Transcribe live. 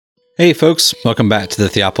Hey folks, welcome back to the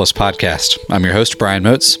Theopolis Podcast. I'm your host, Brian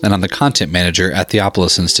Moats, and I'm the content manager at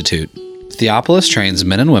Theopolis Institute. Theopolis trains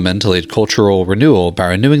men and women to lead cultural renewal by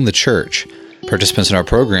renewing the church. Participants in our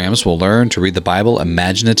programs will learn to read the Bible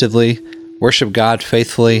imaginatively, worship God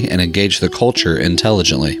faithfully, and engage the culture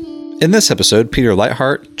intelligently. In this episode, Peter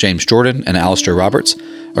Leithart, James Jordan, and Alistair Roberts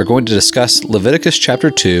are going to discuss Leviticus chapter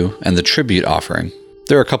 2 and the tribute offering.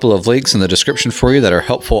 There are a couple of links in the description for you that are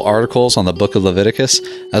helpful articles on the book of Leviticus,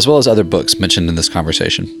 as well as other books mentioned in this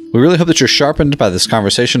conversation. We really hope that you're sharpened by this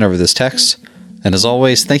conversation over this text, and as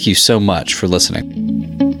always, thank you so much for listening.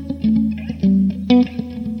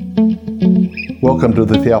 Welcome to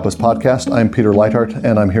the Theopolis Podcast. I'm Peter Leithart,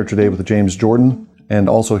 and I'm here today with James Jordan, and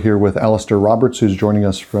also here with Alistair Roberts, who's joining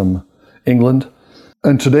us from England.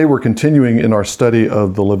 And today we're continuing in our study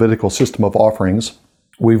of the Levitical system of offerings.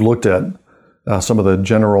 We've looked at some of the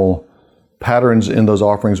general patterns in those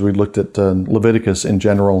offerings. We looked at Leviticus in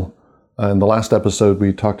general. In the last episode,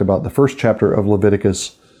 we talked about the first chapter of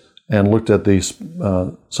Leviticus and looked at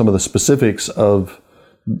some of the specifics of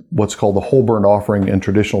what's called the whole burnt offering in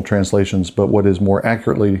traditional translations, but what is more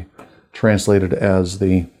accurately translated as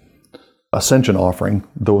the ascension offering.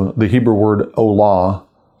 The Hebrew word olah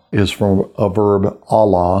is from a verb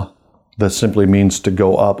Allah that simply means to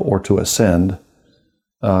go up or to ascend.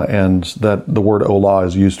 And that the word olah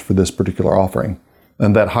is used for this particular offering.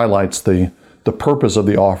 And that highlights the purpose of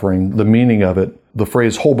the offering, the meaning of it. The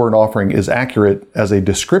phrase whole burnt offering is accurate as a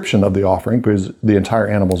description of the offering because the entire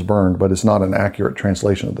animal is burned, but it's not an accurate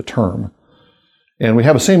translation of the term. And we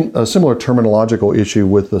have a similar terminological issue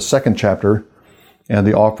with the second chapter and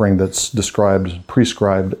the offering that's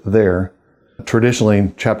prescribed there.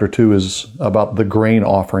 Traditionally, chapter 2 is about the grain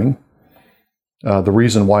offering. The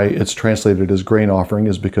reason why it's translated as grain offering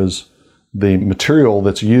is because the material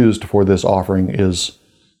that's used for this offering is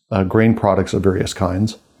grain products of various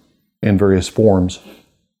kinds in various forms.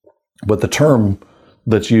 But the term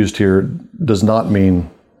that's used here does not mean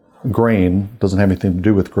grain, doesn't have anything to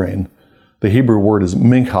do with grain. The Hebrew word is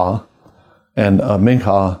mincha, and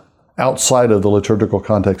mincha, outside of the liturgical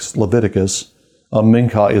context Leviticus, a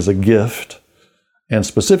mincha is a gift. And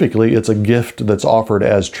specifically, it's a gift that's offered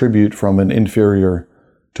as tribute from an inferior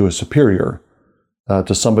to a superior.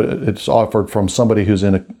 To somebody, it's offered from somebody who's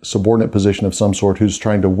in a subordinate position of some sort, who's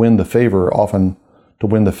trying to win the favor, often to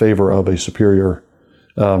win the favor of a superior.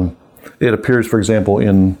 It appears, for example,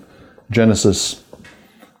 in Genesis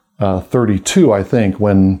 32, I think,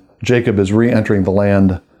 when Jacob is re-entering the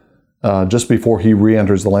land. Just before he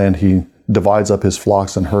re-enters the land, he divides up his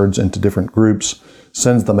flocks and herds into different groups,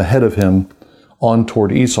 sends them ahead of him on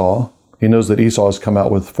toward Esau. He knows that Esau has come out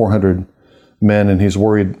with 400 men, and he's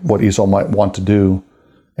worried what Esau might want to do,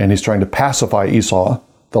 and he's trying to pacify Esau.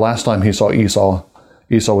 The last time he saw Esau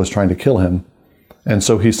was trying to kill him. And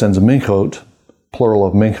so he sends minchot, plural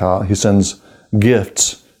of mincha. He sends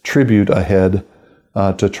gifts, tribute ahead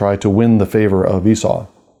to try to win the favor of Esau.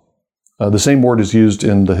 The same word is used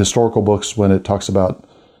in the historical books when it talks about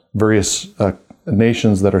various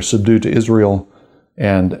nations that are subdued to Israel,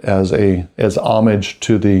 and as homage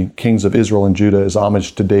to the kings of Israel and Judah, as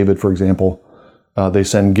homage to David, for example, they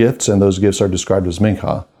send gifts, and those gifts are described as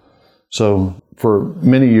mincha. So for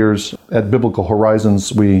many years at Biblical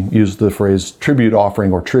Horizons, we used the phrase tribute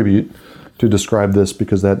offering or tribute to describe this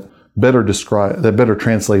because that better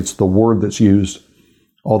translates the word that's used.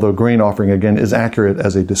 Although grain offering, again, is accurate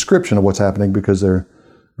as a description of what's happening because there are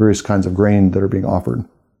various kinds of grain that are being offered.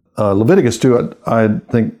 Leviticus 2,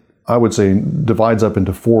 I would say, divides up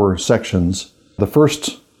into 4 sections. The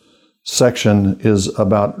first section is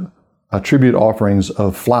about tribute offerings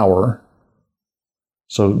of flour,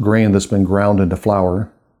 so grain that's been ground into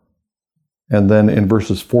flour. And then in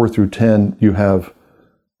verses 4 through 10, you have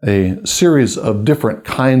a series of different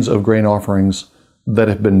kinds of grain offerings that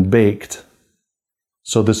have been baked.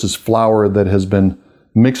 So this is flour that has been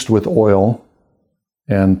mixed with oil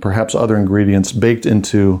and perhaps other ingredients, baked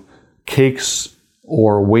into cakes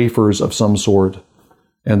or wafers of some sort,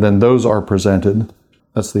 and then those are presented.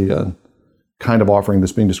 That's the kind of offering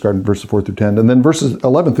that's being described in verses 4 through 10. And then verses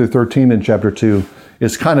 11 through 13 in chapter 2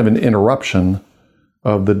 is kind of an interruption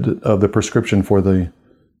of the prescription for the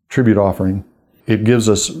tribute offering. It gives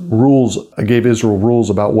us rules, it gave Israel rules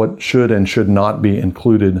about what should and should not be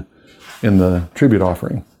included in the tribute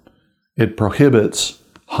offering. It prohibits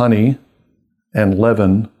honey and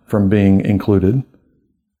leaven from being included.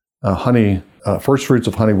 First fruits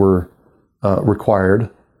of honey were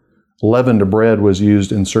required. Leavened bread was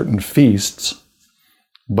used in certain feasts,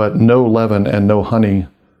 but no leaven and no honey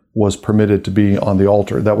was permitted to be on the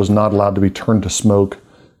altar. That was not allowed to be turned to smoke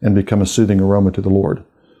and become a soothing aroma to the Lord.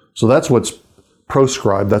 So that's what's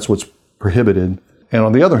proscribed. That's what's prohibited. And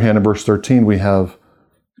on the other hand, in verse 13, we have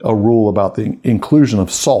a rule about the inclusion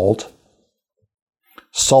of salt.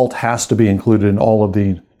 Salt has to be included in all of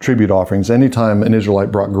the tribute offerings. Anytime an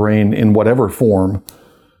Israelite brought grain in whatever form,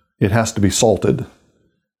 it has to be salted.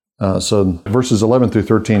 So verses 11 through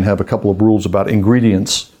 13 have a couple of rules about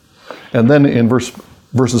ingredients. And then in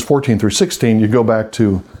verses 14 through 16, you go back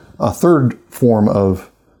to a third form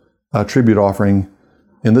of tribute offering.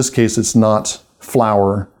 In this case, it's not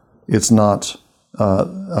flour. It's not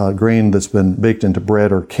grain that's been baked into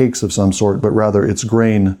bread or cakes of some sort, but rather it's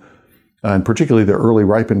grain, and particularly the early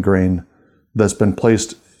ripened grain that's been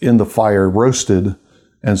placed in the fire, roasted.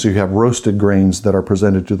 And so you have roasted grains that are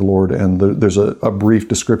presented to the Lord, and there's a brief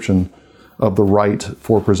description of the rite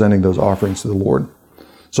for presenting those offerings to the Lord.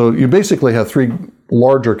 So you basically have three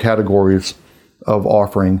larger categories of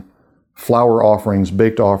offering: flour offerings,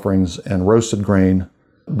 baked offerings, and roasted grain.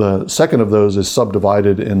 The second of those is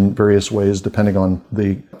subdivided in various ways depending on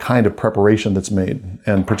the kind of preparation that's made,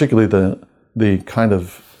 and particularly the kind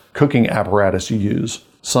of cooking apparatus you use.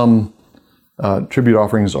 Some tribute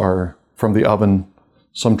offerings are from the oven.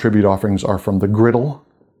 Some tribute offerings are from the griddle.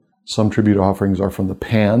 Some tribute offerings are from the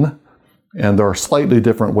pan. And there are slightly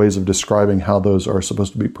different ways of describing how those are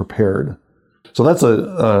supposed to be prepared. So that's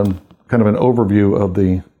a kind of an overview of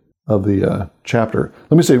the chapter.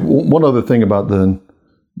 Let me say one other thing about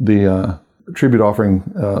the tribute offering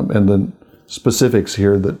and the specifics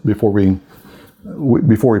here that before we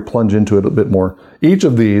plunge into it a bit more. Each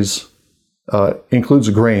of these includes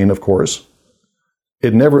grain, of course.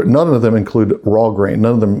 None of them include raw grain.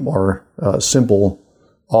 None of them are simple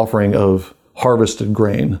offering of harvested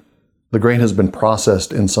grain. The grain has been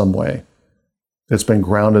processed in some way. It's been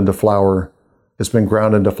ground into flour. It's been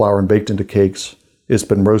ground into flour and baked into cakes. It's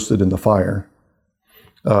been roasted in the fire.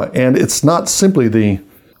 And it's not simply the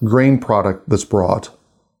grain product that's brought,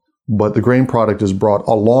 but the grain product is brought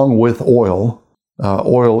along with oil.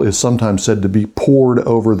 Oil is sometimes said to be poured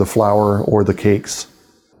over the flour or the cakes.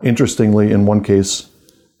 Interestingly, in one case,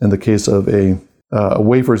 in the case of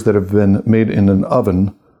wafers that have been made in an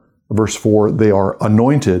oven, verse 4, they are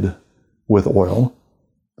anointed with oil.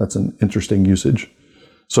 That's an interesting usage.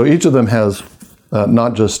 So each of them has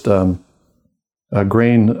not just a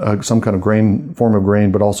grain, some kind of grain, form of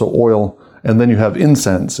grain, but also oil. And then you have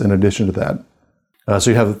incense in addition to that. So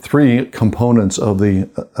you have three components of the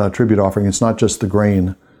tribute offering. It's not just the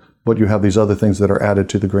grain, but you have these other things that are added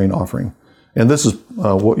to the grain offering. And this is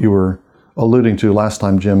what you were alluding to last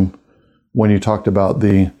time, Jim, when you talked about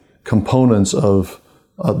the components of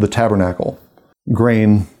the tabernacle.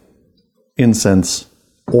 Grain, incense,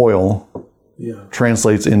 oil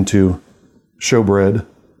translates into showbread,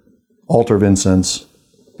 altar of incense,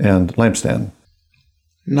 and lampstand.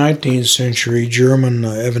 19th century German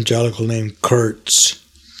evangelical named Kurtz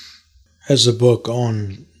has a book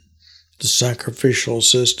on the sacrificial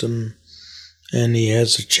system, and he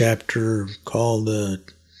has a chapter called the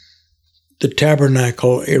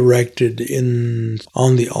tabernacle erected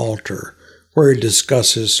on the altar, where he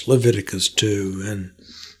discusses Leviticus 2 and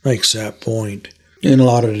makes that point in a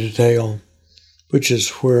lot of detail, which is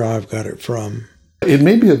where I've got it from. It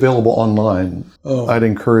may be available online. Oh.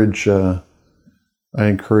 I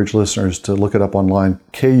encourage listeners to look it up online.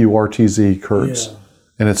 Kurtz, Kurtz. Yeah.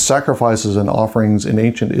 And it's Sacrifices and Offerings in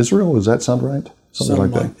Ancient Israel. Does that sound right?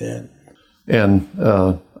 Something like that. And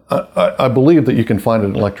I believe that you can find it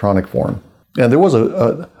in electronic form. And there was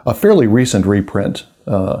a fairly recent reprint.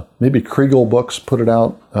 Maybe Kriegel Books put it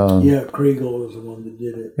out. Kriegel was the one that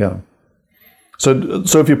did it. Yeah.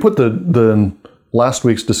 So if you put the last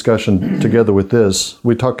week's discussion together with this,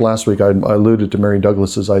 we talked last week, I alluded to Mary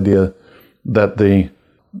Douglas's idea that the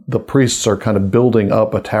priests are kind of building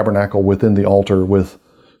up a tabernacle within the altar with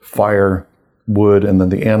fire, wood, and then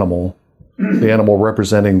the animal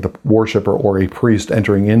representing the worshiper or a priest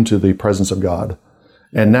entering into the presence of God.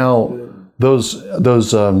 And now those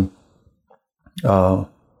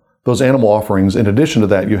animal offerings, in addition to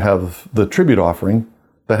that, you have the tribute offering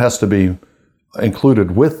that has to be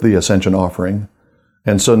included with the ascension offering.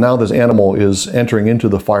 And so now this animal is entering into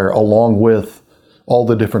the fire along with all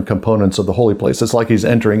the different components of the holy place. It's like he's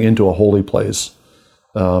entering into a holy place,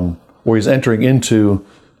 or he's entering into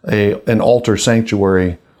an altar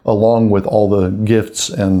sanctuary along with all the gifts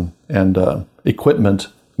and equipment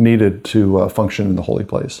needed to function in the holy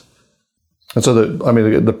place. And so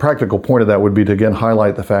the practical point of that would be to again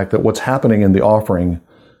highlight the fact that what's happening in the offering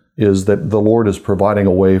is that the Lord is providing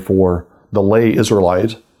a way for the lay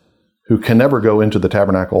Israelite who can never go into the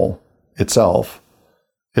tabernacle itself.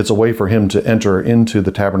 It's a way for him to enter into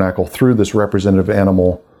the tabernacle through this representative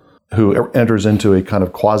animal who enters into a kind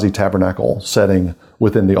of quasi-tabernacle setting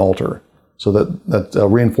within the altar. So that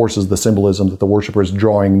reinforces the symbolism that the worshiper is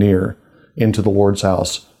drawing near into the Lord's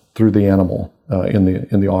house through the animal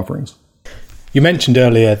in the offerings. You mentioned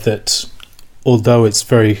earlier that although it's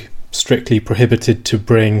very strictly prohibited to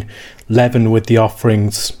bring leaven with the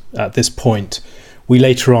offerings at this point, we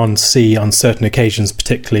later on see on certain occasions,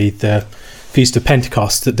 particularly the Feast of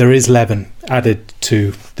Pentecost, that there is leaven added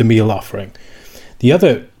to the meal offering. The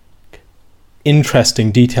other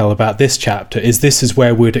interesting detail about this chapter is this is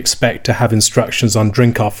where we'd expect to have instructions on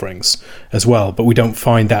drink offerings as well, but we don't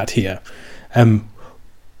find that here.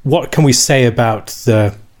 What can we say about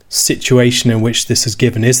the situation in which this is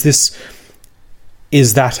given? Is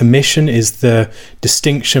that a mission? Is the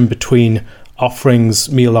distinction between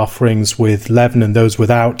offerings, meal offerings with leaven and those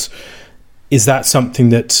without, is that something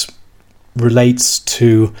that relates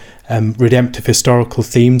to redemptive historical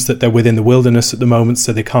themes, that they're within the wilderness at the moment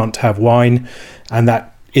so they can't have wine, and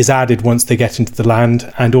that is added once they get into the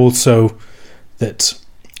land, and also that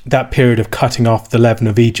period of cutting off the leaven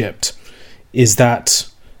of Egypt, is that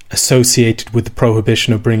associated with the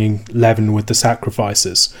prohibition of bringing leaven with the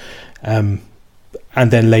sacrifices, and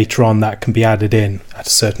then later on that can be added in at a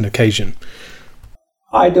certain occasion?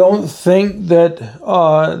 I don't think that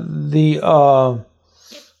the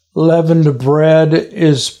leavened bread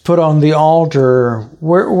is put on the altar.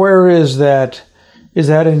 Where is that? Is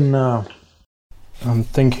that in... I'm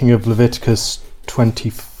thinking of Leviticus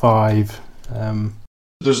 25.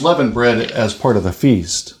 There's leavened bread as part of the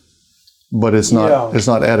feast, but it's not. Yeah. It's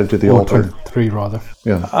not added to the altar. 23 rather.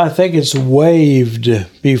 Yeah. I think it's waved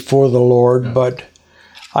before the Lord, but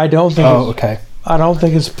I don't think. I don't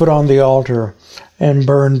think it's put on the altar and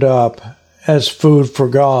burned up as food for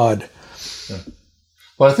God. Yeah.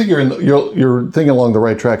 Well, I think you're thinking along the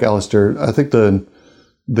right track, Alistair. I think the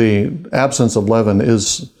absence of leaven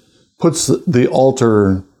puts the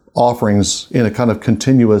altar offerings in a kind of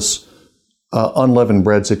continuous unleavened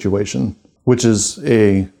bread situation, which is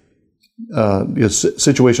a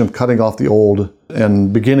situation of cutting off the old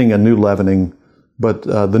and beginning a new leavening, but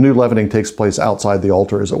the new leavening takes place outside the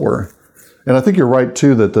altar, as it were. And I think you're right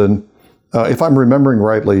too that if I'm remembering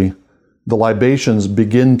rightly, the libations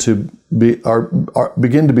begin to be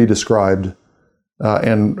described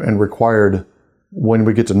and required when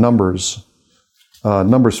we get to Numbers.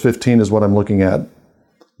 Numbers 15 is what I'm looking at.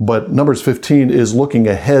 But Numbers 15 is looking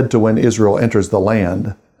ahead to when Israel enters the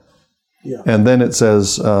land. Yeah. And then it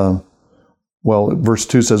says, verse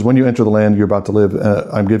 2 says, when you enter the land you're about to live,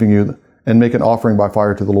 I'm giving you, and make an offering by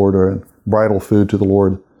fire to the Lord, or a bridal food to the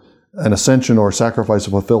Lord, an ascension or sacrifice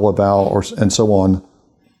to fulfill a vow, and so on.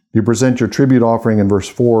 You present your tribute offering in verse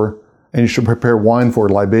 4, and you should prepare wine for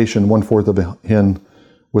libation, 1/4 of a hin,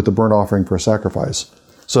 with the burnt offering for a sacrifice.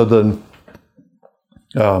 So the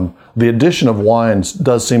addition of wines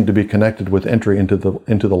does seem to be connected with entry into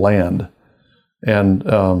the land, and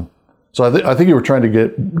so I think you were trying to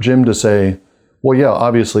get Jim to say, well, yeah,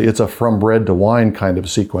 obviously it's a from bread to wine kind of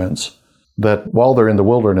sequence. That while they're in the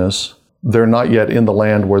wilderness, they're not yet in the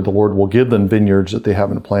land where the Lord will give them vineyards that they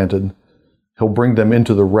haven't planted. He'll bring them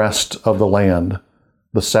into the rest of the land,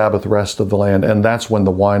 the Sabbath rest of the land, and that's when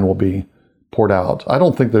the wine will be poured out. I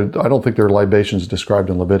don't think there are libations described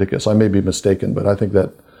in Leviticus. I may be mistaken, but I think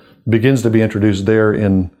that begins to be introduced there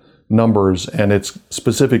in Numbers, and it's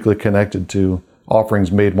specifically connected to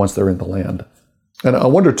offerings made once they're in the land. And I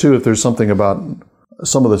wonder too if there's something about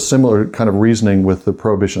some of the similar kind of reasoning with the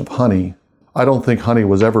prohibition of honey. I don't think honey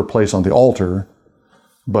was ever placed on the altar,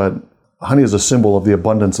 but honey is a symbol of the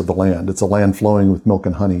abundance of the land. It's a land flowing with milk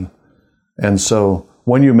and honey. And so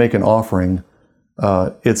when you make an offering,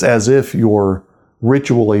 it's as if you're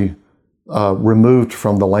ritually removed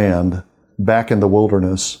from the land, back in the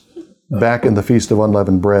wilderness, back in the Feast of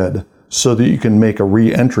Unleavened Bread, so that you can make a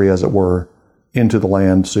re-entry, as it were, into the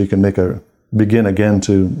land, so you can begin again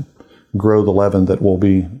to grow the leaven that will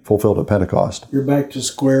be fulfilled at Pentecost. You're back to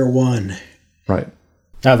square one. Right.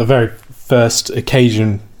 Now, the very first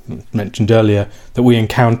occasion mentioned earlier that we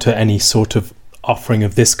encounter any sort of offering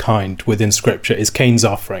of this kind within Scripture is Cain's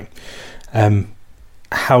offering.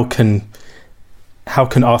 How can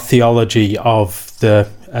our theology of the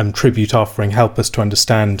tribute offering help us to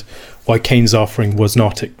understand why Cain's offering was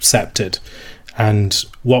not accepted and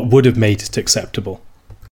what would have made it acceptable?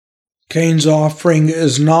 Cain's offering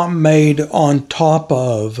is not made on top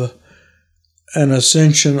of an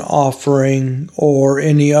ascension offering or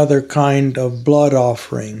any other kind of blood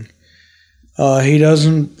offering. He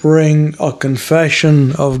doesn't bring a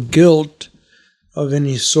confession of guilt of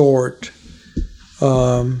any sort.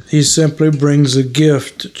 He simply brings a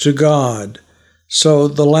gift to God, So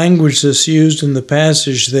the language that's used in the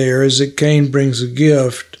passage there is that Cain brings a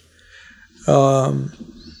gift.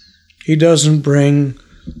 He doesn't bring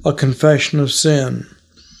a confession of sin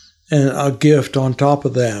and a gift on top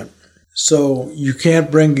of that. So you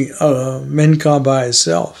can't bring Mincha by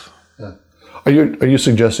itself. Yeah. Are you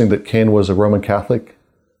suggesting that Cain was a Roman Catholic,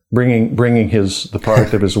 bringing the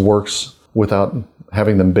product of his works without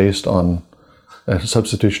having them based on a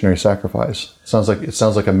substitutionary sacrifice? It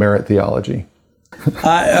sounds like a merit theology.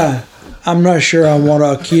 I'm not sure I want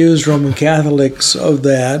to accuse Roman Catholics of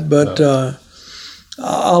that, but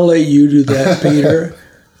I'll let you do that, Peter.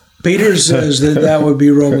 Peter says that would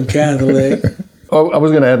be Roman Catholic. I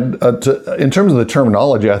was going to add, in terms of the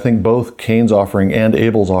terminology, I think both Cain's offering and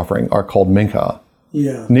Abel's offering are called mincha.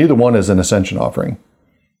 Yeah. Neither one is an ascension offering.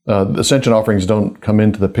 The ascension offerings don't come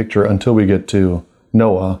into the picture until we get to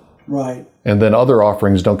Noah. Right. And then other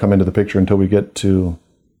offerings don't come into the picture until we get to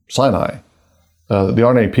Sinai. There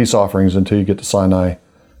aren't any peace offerings until you get to Sinai.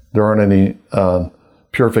 There aren't any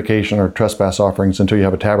purification or trespass offerings until you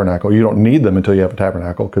have a tabernacle. You don't need them until you have a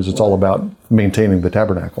tabernacle because it's all about maintaining the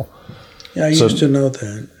tabernacle. Yeah, I used to know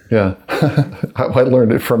that. Yeah, I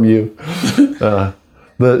learned it from you.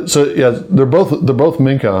 They're both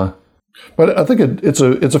mincha, but I think it's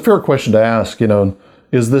a fair question to ask.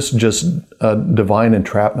 Is this just divine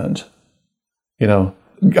entrapment? God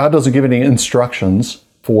doesn't give any instructions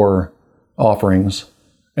for offerings,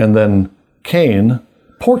 and then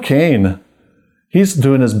poor Cain, he's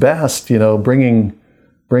doing his best, bringing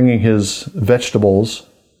his vegetables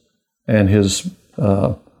and his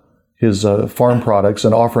farm products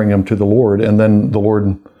and offering them to the Lord, and then the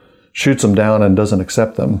Lord shoots them down and doesn't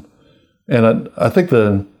accept them. And I think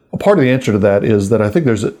a part of the answer to that is that I think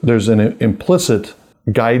there's an implicit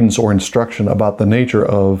guidance or instruction about the nature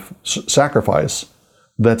of sacrifice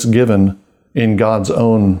that's given in God's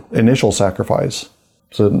own initial sacrifice.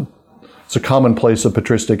 So it's a commonplace of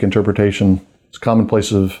patristic interpretation. It's a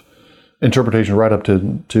commonplace of interpretation right up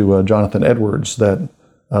to Jonathan Edwards that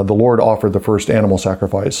the Lord offered the first animal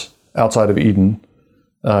sacrifice outside of Eden.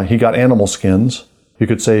 He got animal skins. You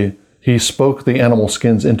could say he spoke the animal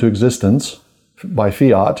skins into existence by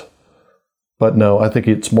fiat. But no, I think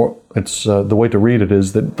the way to read it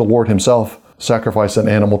is that the Lord himself sacrificed an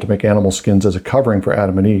animal to make animal skins as a covering for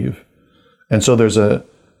Adam and Eve. And so there's a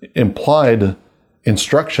implied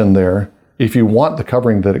instruction there. If you want the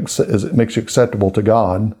covering that makes you acceptable to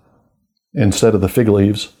God, instead of the fig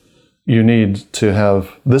leaves, you need to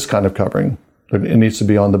have this kind of covering. It needs to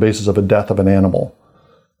be on the basis of a death of an animal.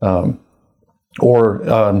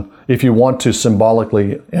 Or if you want to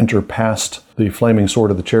symbolically enter past the flaming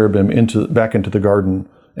sword of the cherubim back into the garden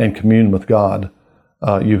and commune with God,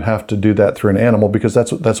 you have to do that through an animal, because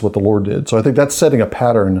that's what the Lord did. So I think that's setting a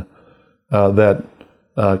pattern that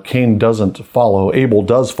Cain doesn't follow. Abel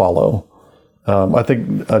does follow. I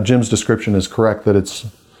think Jim's description is correct, that it's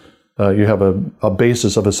you have a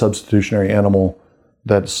basis of a substitutionary animal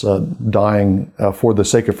that's dying for the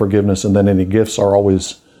sake of forgiveness, and then any gifts are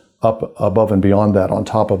always up above and beyond that, on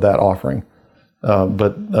top of that offering.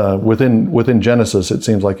 But within Genesis, it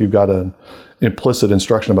seems like you've got an implicit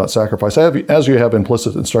instruction about sacrifice, as you have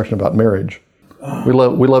implicit instruction about marriage. We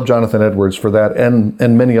love Jonathan Edwards for that,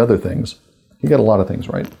 and many other things. He got a lot of things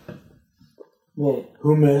right. Well,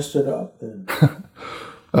 who messed it up then?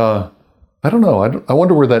 I don't know. I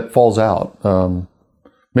wonder where that falls out.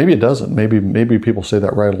 Maybe it doesn't. Maybe people say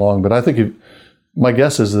that right along. But I think my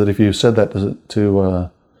guess is that if you said that to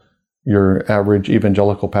your average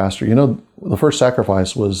evangelical pastor, the first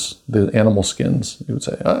sacrifice was the animal skins, you would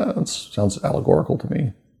say, that sounds allegorical to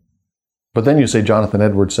me. But then you say Jonathan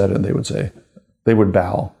Edwards said it, and they would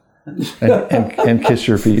bow and kiss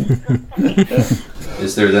your feet.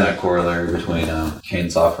 Is there then a corollary between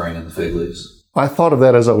Cain's offering and the fig leaves? I thought of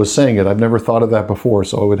that as I was saying it. I've never thought of that before,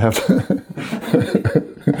 so I would have to.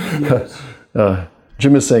 Yes.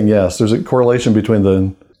 Jim is saying yes. There's a correlation between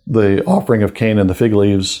the offering of Cain and the fig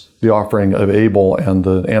leaves, the offering of Abel and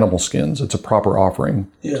the animal skins. It's a proper offering.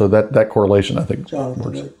 Yeah. So that correlation, I think,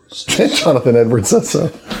 works. Jonathan Edwards said so.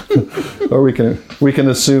 Or we can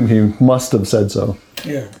assume he must have said so.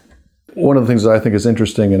 Yeah. One of the things that I think is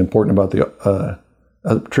interesting and important about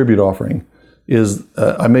the tribute offering is,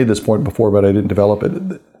 I made this point before, but I didn't develop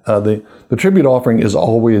it. The tribute offering is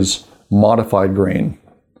always modified grain.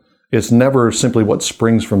 It's never simply what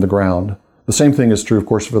springs from the ground. The same thing is true, of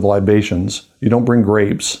course, for the libations. You don't bring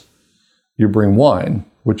grapes. You bring wine,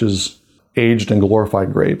 which is aged and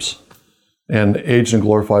glorified grapes, and aged and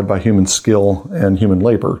glorified by human skill and human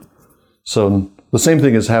labor. So the same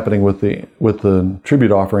thing is happening with the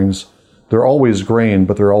tribute offerings. They're always grain,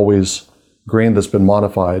 but they're always grain that's been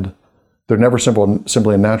modified. They're never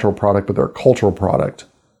simply a natural product, but they're a cultural product.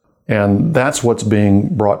 And that's what's being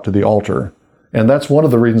brought to the altar. And that's one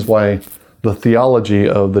of the reasons why the theology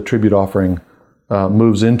of the tribute offering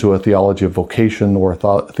moves into a theology of vocation, or a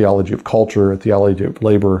theology of culture, a theology of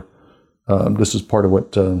labor. This is part of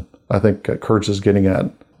what I think Kurtz is getting at.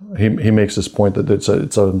 He makes this point that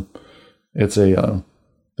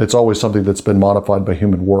it's always something that's been modified by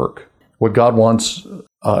human work. What God wants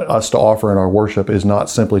us to offer in our worship is not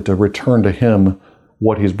simply to return to Him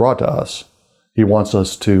what He's brought to us. He wants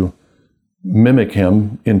us to mimic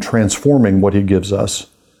Him in transforming what He gives us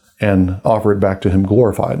and offer it back to Him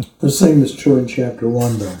glorified. The same is true in chapter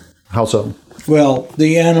 1, though. How so? Well,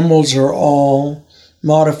 the animals are all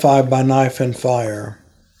modified by knife and fire.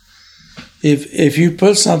 If you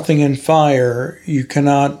put something in fire, you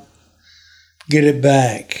cannot get it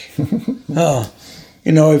back.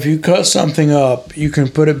 If you cut something up, you can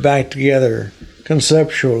put it back together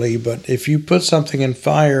conceptually, but if you put something in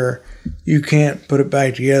fire, you can't put it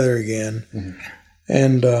back together again. Mm-hmm.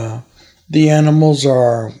 And the animals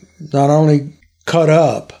are not only cut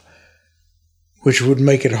up, which would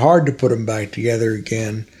make it hard to put them back together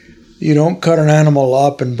again. You don't cut an animal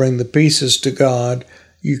up and bring the pieces to God.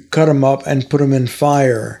 You cut them up and put them in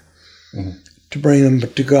fire to bring them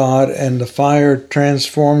to God, and the fire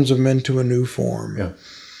transforms them into a new form. Yeah.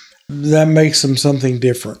 That makes them something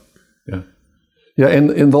different. Yeah. Yeah,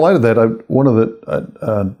 and in the light of that, one of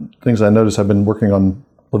the things I noticed, I've been working on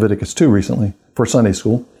Leviticus 2 recently for Sunday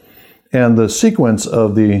school, and the sequence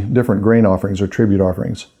of the different grain offerings or tribute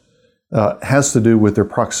offerings has to do with their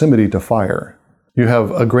proximity to fire. You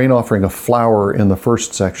have a grain offering of flour in the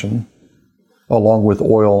first section, along with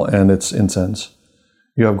oil and its incense.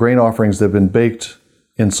 You have grain offerings that have been baked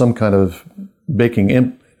in some kind of baking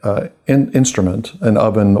instrument, an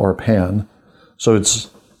oven or a pan. So it's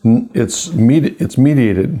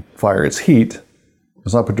mediated fire. It's heat.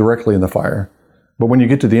 It's not put directly in the fire. But when you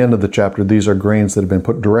get to the end of the chapter, these are grains that have been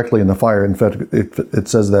put directly in the fire. In fact, it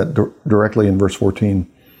says that directly in verse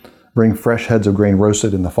 14. Bring fresh heads of grain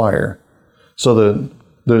roasted in the fire. So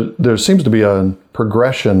there seems to be a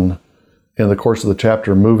progression in the course of the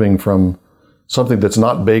chapter, moving from something that's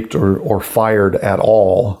not baked or fired at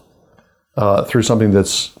all through something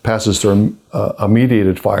that passes through a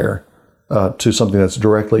mediated fire to something that's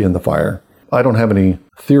directly in the fire. I don't have any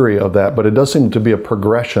theory of that, but it does seem to be a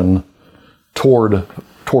progression toward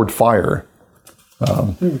fire,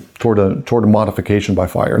 toward a modification by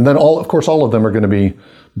fire. And then all of them are going to be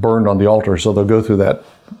burned on the altar, so they'll go through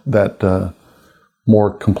that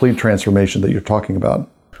more complete transformation that you're talking about.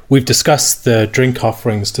 We've discussed the drink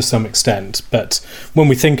offerings to some extent, but when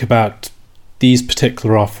we think about these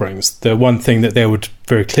particular offerings, the one thing that they would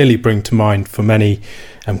very clearly bring to mind for many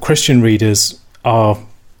Christian readers are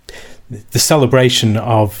the celebration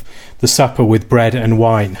of the supper with bread and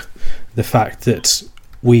wine, the fact that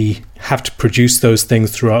we have to produce those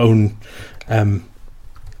things through our own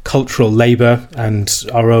cultural labour and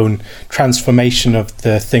our own transformation of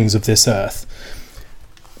the things of this earth.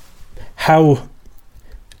 How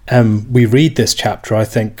we read this chapter, I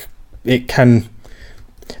think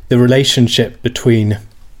the relationship between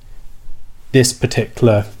this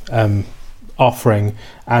particular offering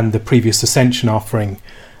and the previous ascension offering,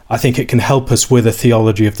 I think it can help us with a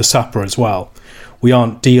theology of the supper as well. We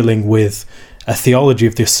aren't dealing with a theology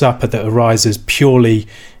of the supper that arises purely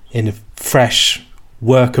in a fresh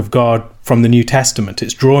work of God from the New Testament.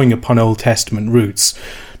 It's drawing upon Old Testament roots,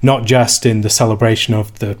 not just in the celebration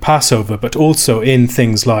of the Passover, but also in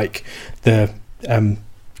things like the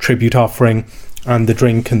tribute offering and the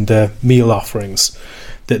drink and the meal offerings,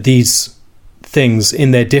 that these things in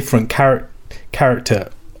their different character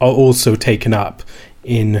are also taken up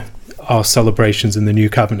in our celebrations in the New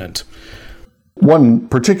Covenant. One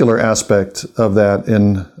particular aspect of that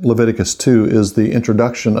in Leviticus 2 is the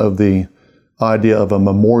introduction of the idea of a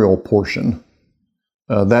memorial portion.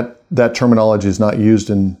 That terminology is not used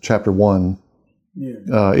in chapter 1.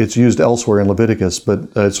 Yeah. It's used elsewhere in Leviticus, but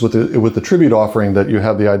it's with the tribute offering that you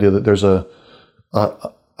have the idea that there's the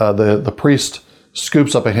priest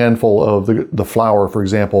scoops up a handful of the flour, for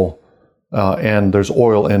example, and there's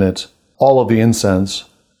oil in it, all of the incense,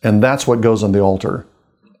 and that's what goes on the altar.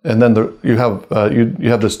 And then you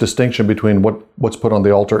have this distinction between what's put on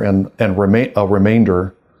the altar and a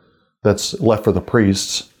remainder that's left for the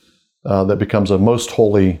priests, that becomes a most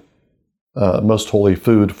holy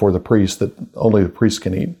food for the priest that only the priest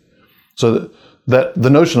can eat. So that the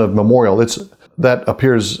notion of memorial, that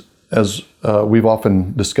appears, as we've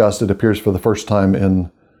often discussed, it appears for the first time in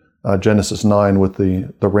Genesis 9 with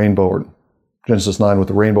the rainbow. Genesis 9 with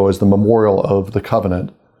the rainbow is the memorial of the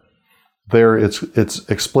covenant There it's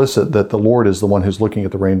explicit that the Lord is the one who's looking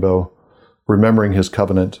at the rainbow, remembering his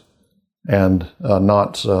covenant, and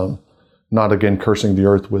not again cursing the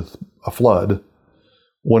earth with a flood.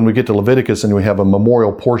 When we get to Leviticus and we have a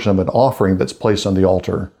memorial portion of an offering that's placed on the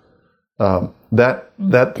altar,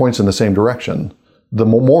 that points in the same direction. The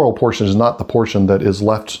memorial portion is not the portion that is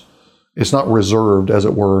left. It's not reserved, as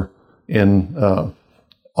it were, in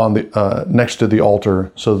on the next to the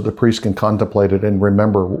altar, so that the priest can contemplate it and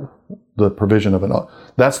remember the provision of it.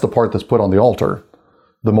 That's the part that's put on the altar.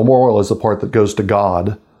 The memorial is the part that goes to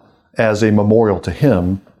God as a memorial to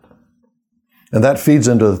him. And that feeds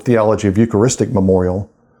into the theology of Eucharistic memorial.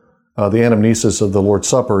 The anamnesis of the Lord's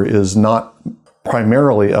Supper is not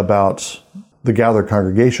primarily about the gathered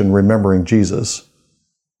congregation remembering Jesus.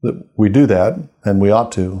 That we do that, and we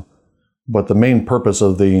ought to. But the main purpose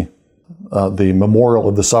of the memorial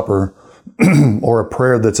of the supper, or a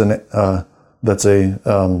prayer that's a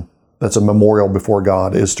memorial before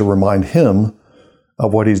God, is to remind him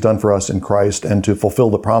of what he's done for us in Christ and to fulfill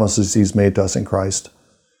the promises he's made to us in Christ,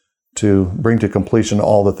 to bring to completion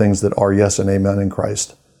all the things that are yes and amen in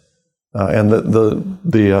Christ. And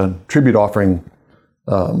the tribute offering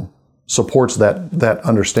supports that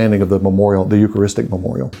understanding of the memorial, the Eucharistic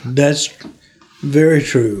memorial. That's very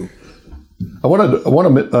true. I want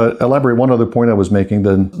to elaborate one other point I was making.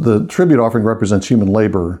 The tribute offering represents human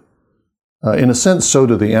labor. In a sense, so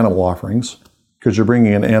do the animal offerings, because you're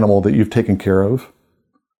bringing an animal that you've taken care of,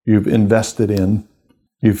 you've invested in,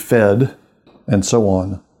 you've fed, and so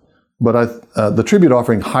on. But the tribute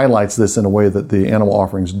offering highlights this in a way that the animal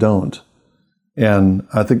offerings don't. And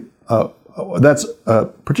I think that's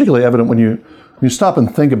particularly evident when you stop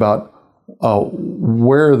and think about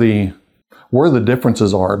where the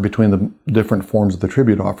differences are between the different forms of the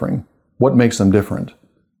tribute offering. What makes them different?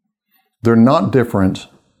 They're not different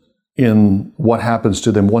in what happens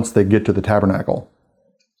to them once they get to the tabernacle.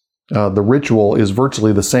 The ritual is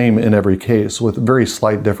virtually the same in every case, with very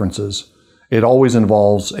slight differences. It always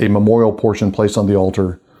involves a memorial portion placed on the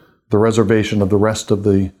altar, the reservation of the rest of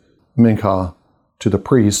the mincha to the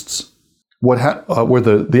priests, where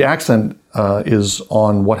the accent is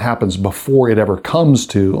on what happens before it ever comes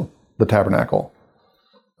to the tabernacle.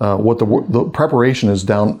 What the preparation is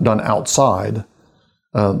done outside.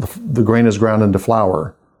 The grain is ground into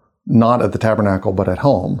flour, not at the tabernacle, but at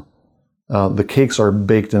home. The cakes are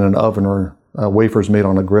baked in an oven or wafers made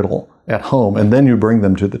on a griddle at home, and then you bring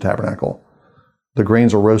them to the tabernacle. The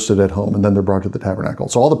grains are roasted at home, and then they're brought to the tabernacle.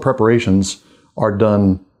 So all the preparations are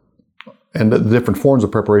done, and the different forms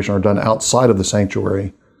of preparation are done outside of the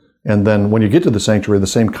sanctuary. And then when you get to the sanctuary, the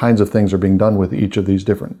same kinds of things are being done with each of these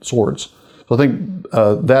different sorts. So I think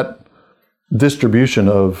that distribution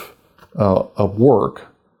of work,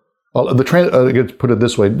 I could put it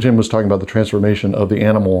this way, Jim was talking about the transformation of the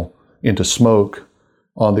animal into smoke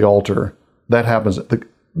on the altar. That happens,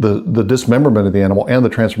 the dismemberment of the animal and the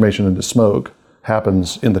transformation into smoke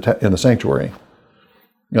happens in the sanctuary.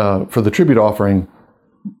 For the tribute offering,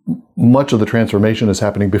 much of the transformation is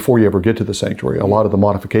happening before you ever get to the sanctuary. A lot of the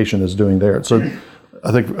modification is doing there. So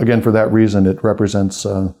I think, again, for that reason, it represents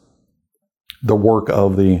the work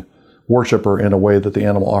of the worshiper in a way that the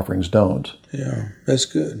animal offerings don't. Yeah, that's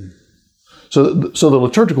good. So the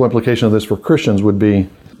liturgical implication of this for Christians would be,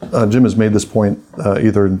 Jim has made this point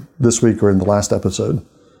either this week or in the last episode,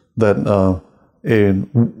 that a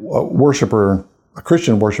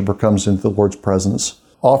Christian worshiper comes into the Lord's presence,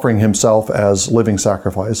 offering himself as living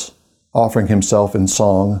sacrifice, offering himself in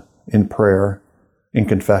song, in prayer, in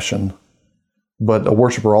confession. But a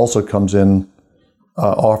worshiper also comes in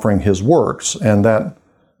offering his works, and that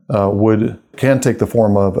can take the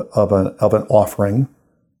form of an offering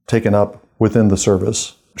taken up within the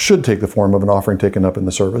service, should take the form of an offering taken up in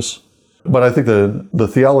the service. But I think the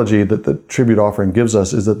theology that the tribute offering gives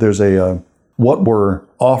us is that there's what we're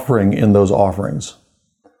offering in those offerings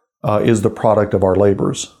is the product of our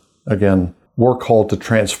labors. Again, we're called to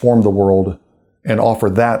transform the world and offer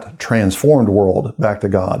that transformed world back to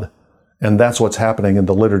God. And that's what's happening in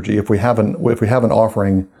the liturgy. If we have an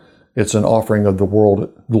offering, it's an offering of the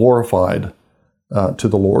world glorified to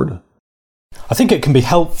the Lord. I think it can be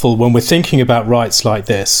helpful when we're thinking about rites like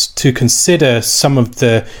this to consider some of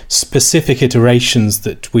the specific iterations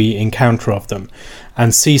that we encounter of them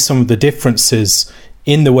and see some of the differences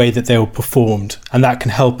in the way that they were performed, and that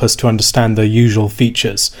can help us to understand the usual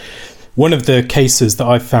features. One of the cases that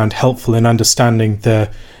I've found helpful in understanding the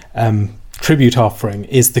tribute offering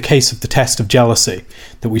is the case of the test of jealousy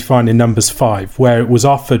that we find in Numbers 5, where it was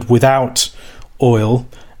offered without oil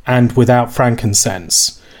and without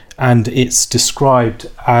frankincense. And it's described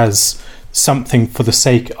as something for the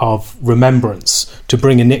sake of remembrance, to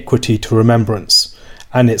bring iniquity to remembrance.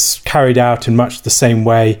 And it's carried out in much the same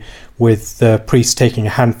way, with the priest taking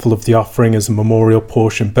a handful of the offering as a memorial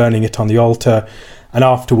portion, burning it on the altar, and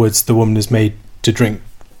afterwards the woman is made to drink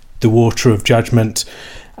the water of judgment.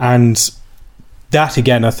 And that,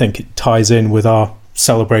 again, I think it ties in with our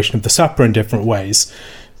celebration of the supper in different ways,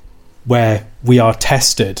 where we are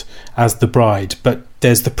tested as the bride, but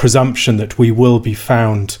there's the presumption that we will be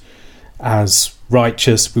found as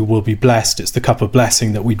righteous, we will be blessed. It's the cup of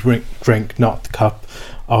blessing that we drink, not the cup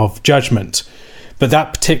of judgment. But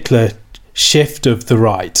that particular shift of the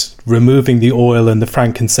rite, removing the oil and the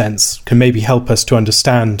frankincense, can maybe help us to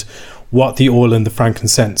understand what the oil and the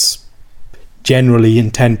frankincense generally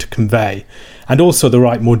intend to convey, and also the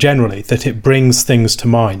rite more generally, that it brings things to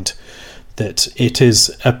mind, that it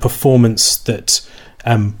is a performance that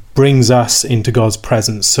brings us into God's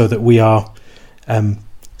presence, so that we are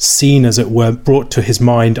seen, as it were, brought to his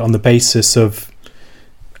mind on the basis of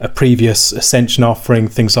a previous ascension offering,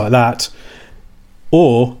 things like that,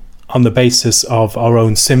 or on the basis of our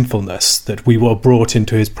own sinfulness, that we were brought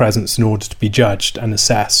into his presence in order to be judged and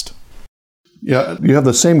assessed. Yeah, you have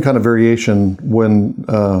the same kind of variation when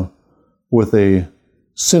with a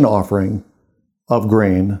sin offering of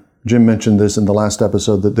grain. Jim mentioned this in the last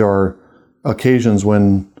episode, that there are occasions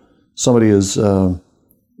when somebody is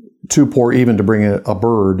too poor even to bring a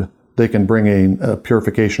bird. They can bring a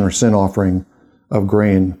purification or sin offering of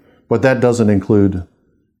grain, but that doesn't include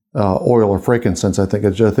oil or frankincense. I think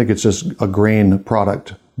it's just a grain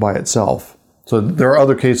product by itself. So there are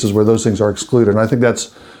other cases where those things are excluded, and I think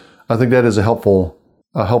that is a helpful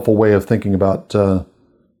way of thinking about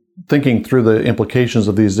thinking through the implications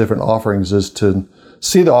of these different offerings, is to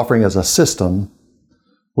see the offering as a system,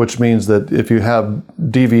 which means that if you have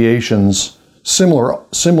deviations,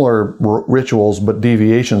 similar rituals, but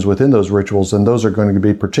deviations within those rituals, then those are going to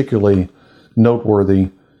be particularly noteworthy,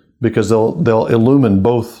 because they'll illumine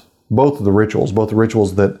both of the rituals, both the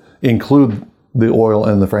rituals that include the oil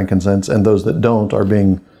and the frankincense, and those that don't are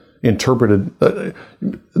being interpreted.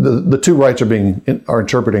 The two rites are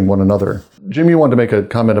interpreting one another. Jim, you wanted to make a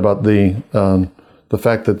comment about the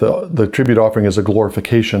fact that the tribute offering is a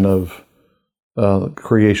glorification of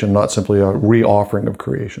creation, not simply a re-offering of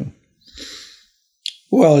creation.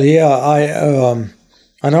 Well, yeah,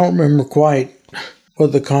 I don't remember quite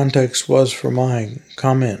what the context was for my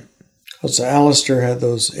comment, because Alistair had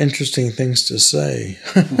those interesting things to say.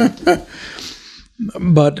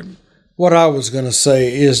 But what I was going to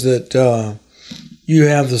say is that you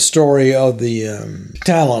have the story of the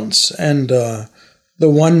talents, and the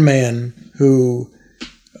one man who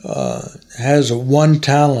has one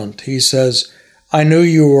talent. He says, "I knew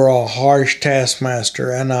you were a harsh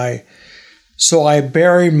taskmaster, and so I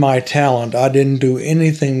buried my talent. I didn't do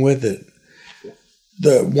anything with it."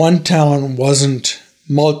 The one talent wasn't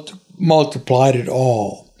multiplied at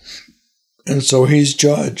all, and so he's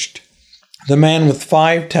judged. The man with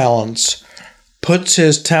 5 talents puts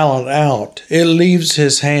his talent out. It leaves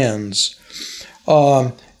his hands.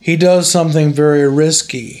 He does something very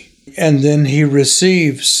risky, and then he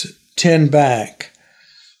receives 10 back.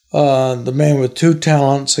 The man with 2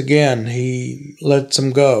 talents, again, he lets them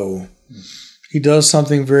go. He does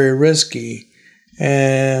something very risky,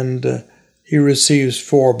 and he receives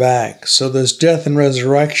 4 back. So there's death and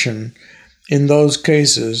resurrection in those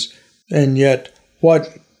cases, and yet what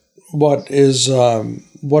is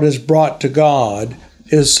brought to God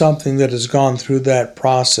is something that has gone through that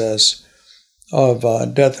process of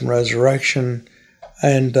death and resurrection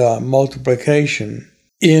and multiplication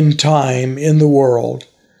in time, in the world,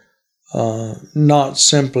 not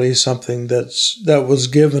simply something that was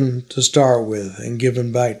given to start with and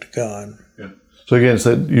given back to God. Yeah. So again, it's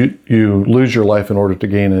that you lose your life in order to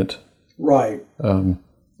gain it. Right.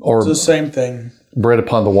 Or it's the same thing. Bread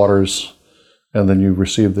upon the waters, and then you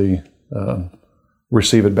receive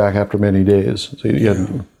it back after many days. So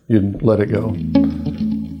you let it go.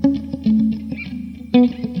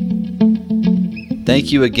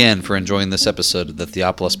 Thank you again for enjoying this episode of the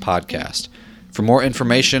Theopolis Podcast. For more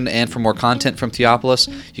information and for more content from Theopolis,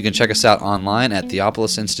 you can check us out online at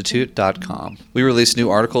theopolisinstitute.com. We release new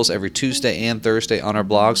articles every Tuesday and Thursday on our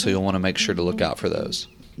blog, so you'll want to make sure to look out for those.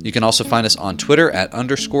 You can also find us on Twitter at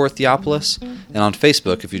 _Theopolis, and on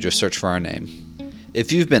Facebook if you just search for our name.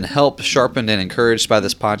 If you've been helped, sharpened, and encouraged by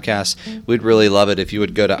this podcast, we'd really love it if you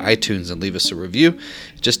would go to iTunes and leave us a review.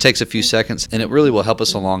 It just takes a few seconds, and it really will help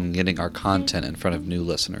us along in getting our content in front of new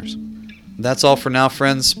listeners. That's all for now,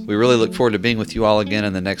 friends. We really look forward to being with you all again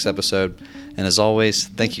in the next episode. And as always,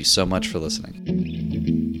 thank you so much for listening.